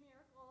believed in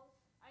miracles.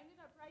 I ended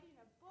up writing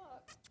a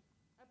book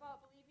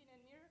about believing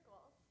in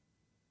miracles.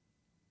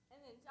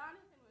 And then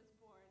Jonathan was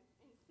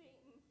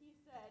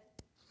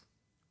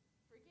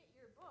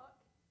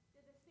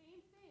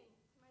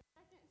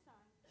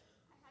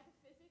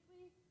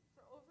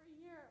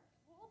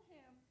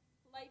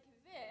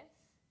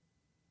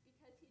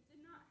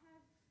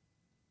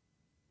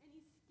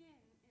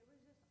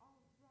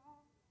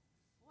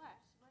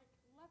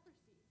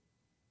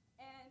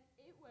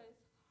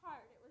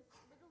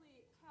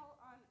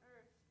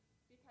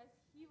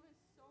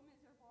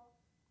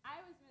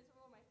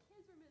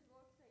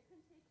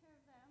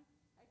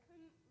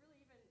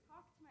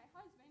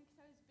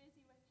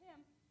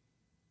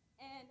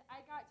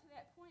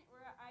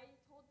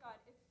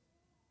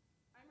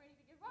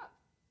give up.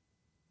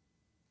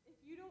 If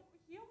you don't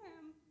heal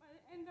him by the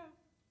end of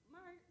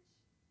March,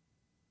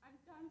 I'm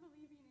done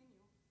believing in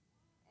you.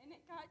 And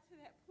it got to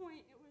that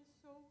point, it was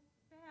so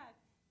bad.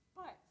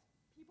 But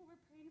people were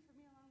praying for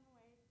me along the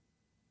way.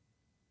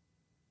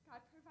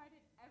 God provided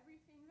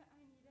everything that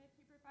I needed.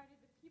 He provided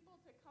the people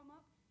to come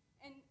up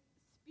and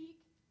speak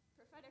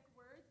prophetic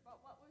words about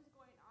what was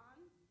going on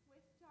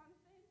with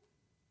Jonathan.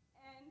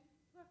 And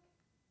look,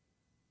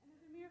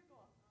 another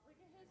miracle. Look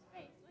at his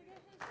face. Look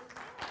at his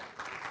smile.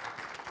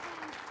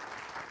 And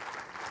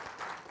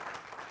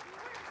we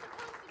weren't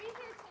supposed to be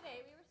here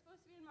today. We were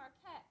supposed to be in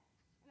Marquette.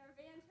 And our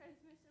van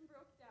transmission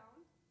broke down.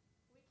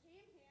 We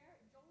came here.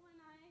 Joel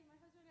and I,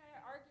 my husband and I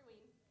are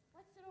arguing.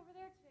 Let's sit over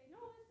there today. No,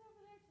 let's sit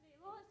over there today.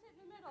 No, let's sit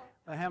in the middle.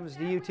 That happens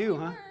to That's you where too,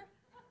 we huh? were.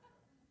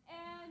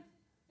 And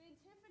then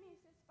Tiffany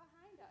sits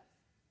behind us.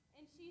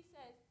 And she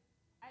says,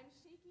 I'm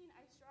shaking.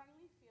 I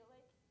strongly feel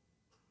like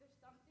there's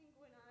something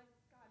going on.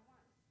 God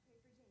wants to pray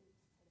for James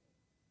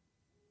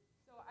today.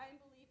 So I'm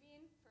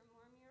believing for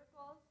more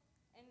miracles.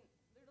 And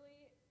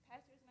literally,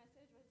 Pastor's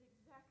message was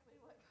exactly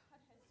what God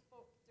had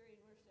spoke during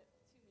worship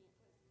to me.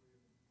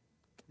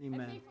 I'm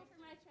Amen. thankful for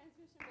my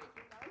transmission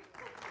breaking down.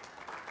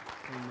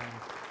 Amen.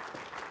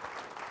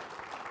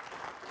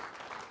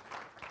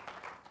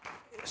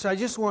 So I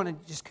just want to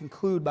just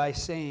conclude by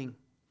saying,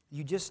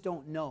 you just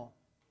don't know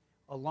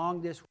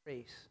along this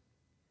race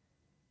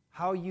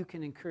how you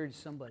can encourage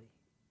somebody.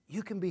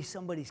 You can be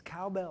somebody's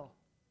cowbell.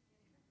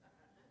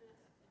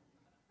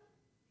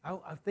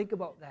 I think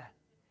about that.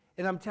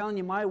 And I'm telling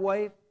you, my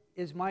wife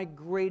is my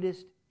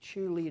greatest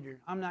cheerleader.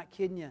 I'm not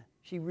kidding you.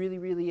 She really,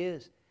 really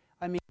is.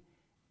 I mean,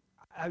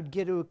 I would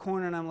get to a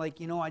corner and I'm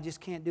like, I just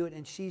can't do it.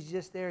 And she's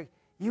just there.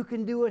 You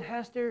can do it,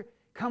 Hester.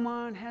 Come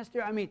on,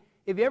 Hester. I mean,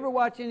 if you ever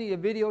watch any of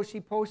the videos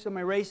she posts on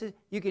my races,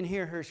 you can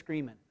hear her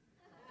screaming.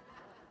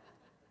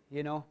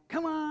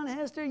 Come on,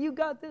 Hester, you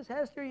got this,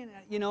 Hester.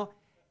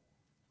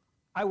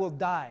 I will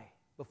die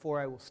before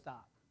I will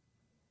stop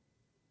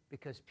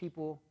because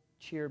people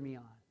cheer me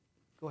on.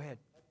 Go ahead.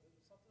 Something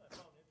I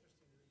found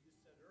interesting that you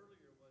said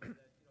earlier was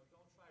that,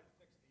 don't try to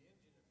fix the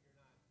engine if you're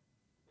not,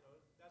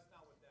 that's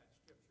not what that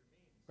scripture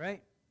means.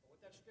 Right. But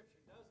what that scripture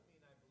does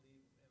mean, I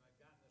believe, and I've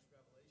gotten this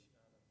revelation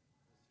out of this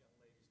young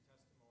lady's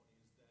testimony,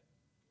 is that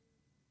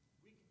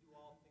we can do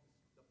all things,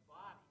 the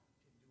body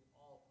can do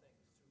all things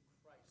through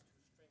Christ who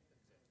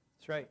strengthens it.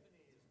 That's right.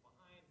 Tiffany is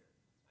behind her.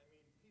 I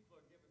mean, people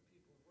are giving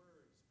people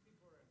words.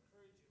 People are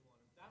encouraging one.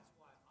 That's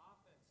why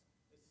offense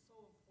is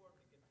so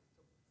important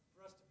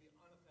for us to be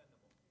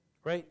unoffendable.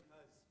 Right.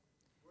 Because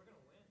we're going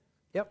to win.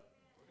 Yep.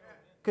 We're going to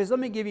win. Because let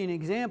me give you an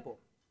example.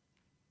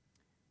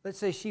 Let's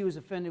say she was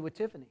offended with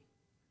Tiffany.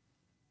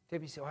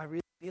 Tiffany said, I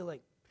really feel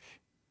like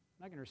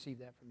I'm not going to receive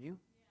that from you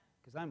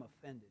because I'm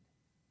offended.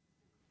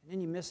 And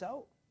then you miss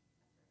out.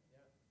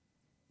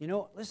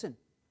 Listen,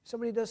 if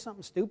somebody does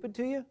something stupid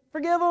to you,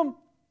 forgive them.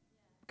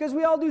 Because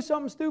we all do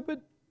something stupid.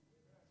 And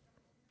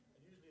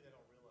usually they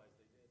don't realize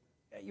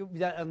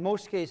they did. In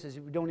most cases,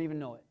 we don't even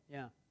know it.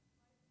 Yeah.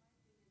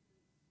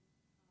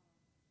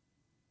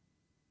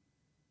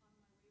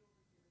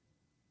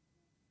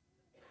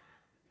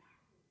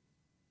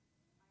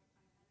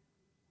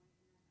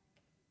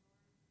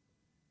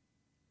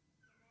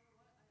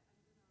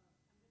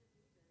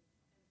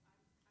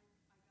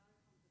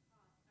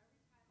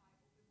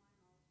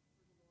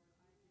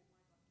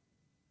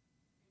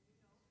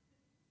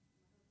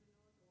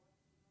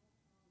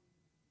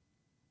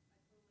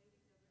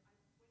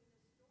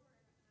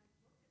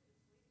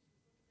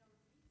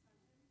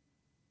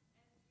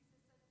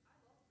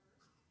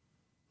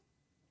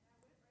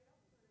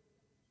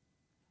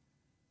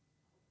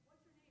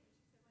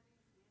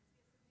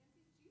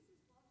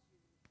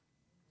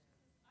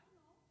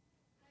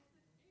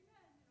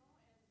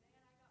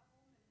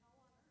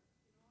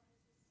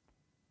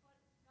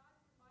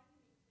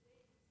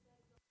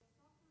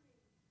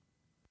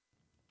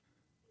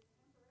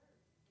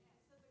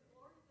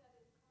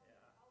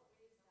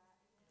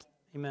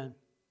 Amen.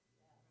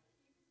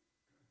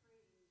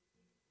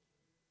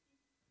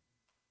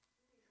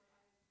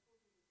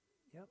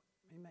 Yep.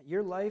 Amen.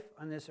 Your life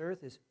on this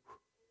earth is,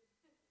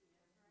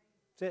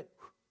 that's it.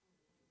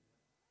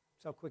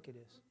 That's how quick it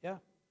is. Yeah.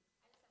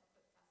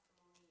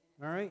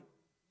 All right.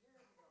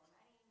 Years ago,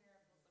 many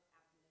miracles have happened in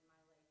my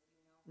life,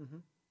 Mm-hmm.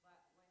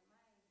 But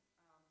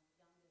when my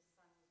youngest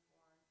son was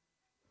born,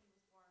 he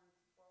was born 4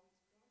 weeks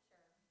premature. He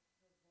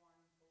was born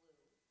blue. But nobody really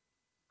paid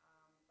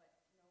attention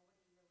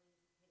to it.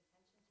 But he kept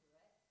arching his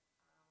back and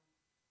having like little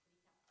seizures. And I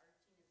kept bringing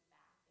him to the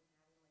doctor,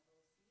 and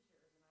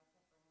the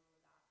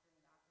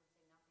doctor would say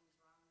nothing's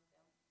wrong with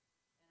him.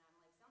 And I'm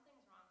like,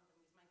 something's wrong with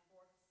him. He's my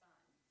 4th son.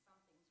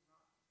 Something's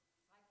wrong.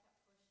 So I kept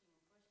pushing and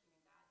pushing,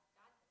 and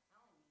God kept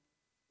telling me,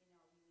 you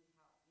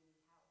need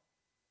help.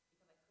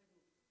 Because I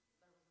couldn't,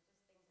 there was just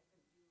things I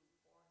couldn't do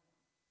for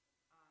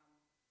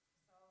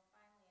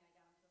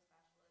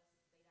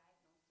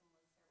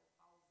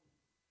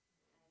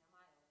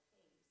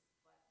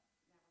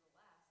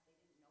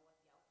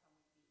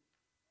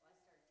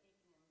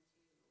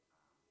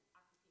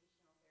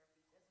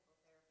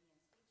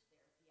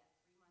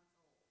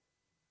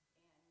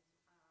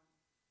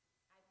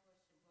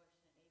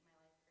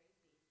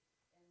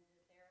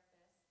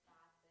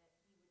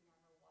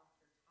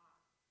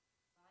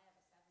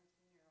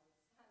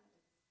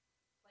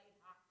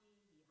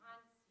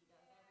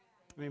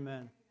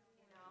Amen.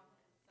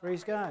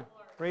 Praise God.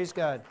 Praise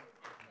God.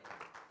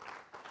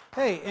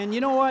 Hey, and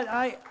you know what?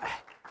 I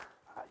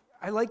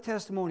like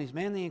testimonies,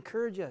 man. They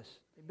encourage us.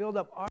 They build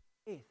up our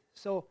faith.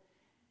 So,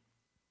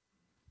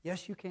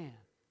 yes, you can.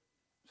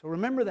 So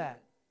remember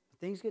that. If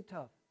things get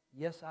tough,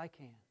 yes, I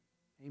can.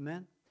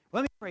 Amen.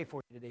 Let me pray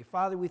for you today.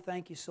 Father, we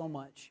thank you so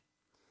much.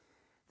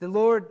 The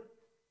Lord,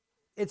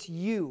 it's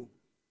you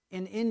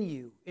and in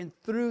you and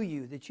through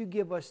you that you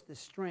give us the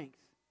strength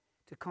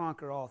to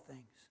conquer all things.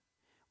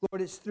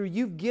 Lord, it's through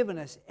you've given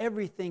us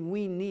everything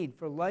we need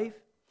for life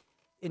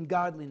and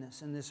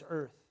godliness in this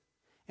earth.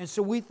 And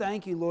so we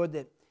thank you, Lord,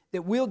 that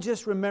we'll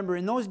just remember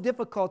in those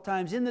difficult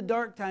times, in the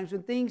dark times,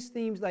 when things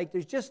seem like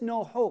there's just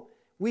no hope,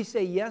 we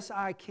say, yes,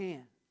 I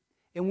can.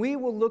 And we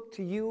will look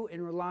to you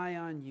and rely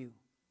on you,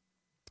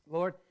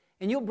 Lord.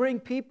 And you'll bring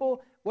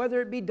people, whether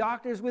it be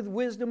doctors with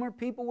wisdom or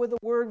people with a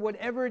word,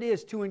 whatever it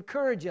is, to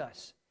encourage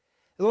us,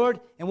 Lord.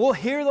 And we'll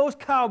hear those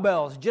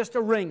cowbells just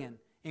a-ringing,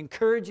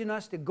 encouraging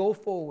us to go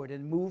forward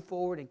and move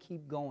forward and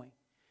keep going.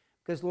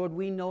 Because, Lord,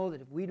 we know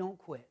that if we don't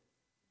quit,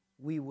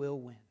 we will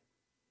win.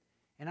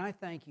 And I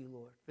thank you,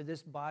 Lord, for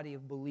this body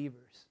of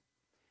believers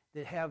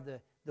that have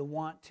the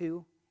want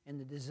to and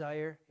the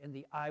desire and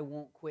the I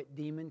won't quit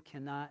demon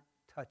cannot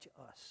touch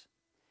us.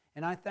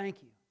 And I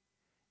thank you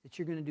that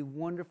you're going to do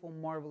wonderful,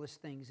 marvelous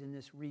things in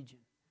this region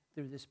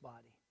through this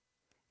body.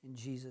 In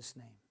Jesus'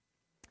 name,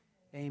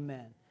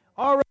 amen.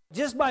 All right,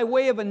 just by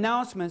way of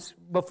announcements,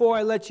 before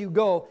I let you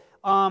go,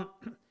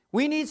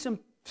 we need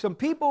some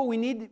people. We need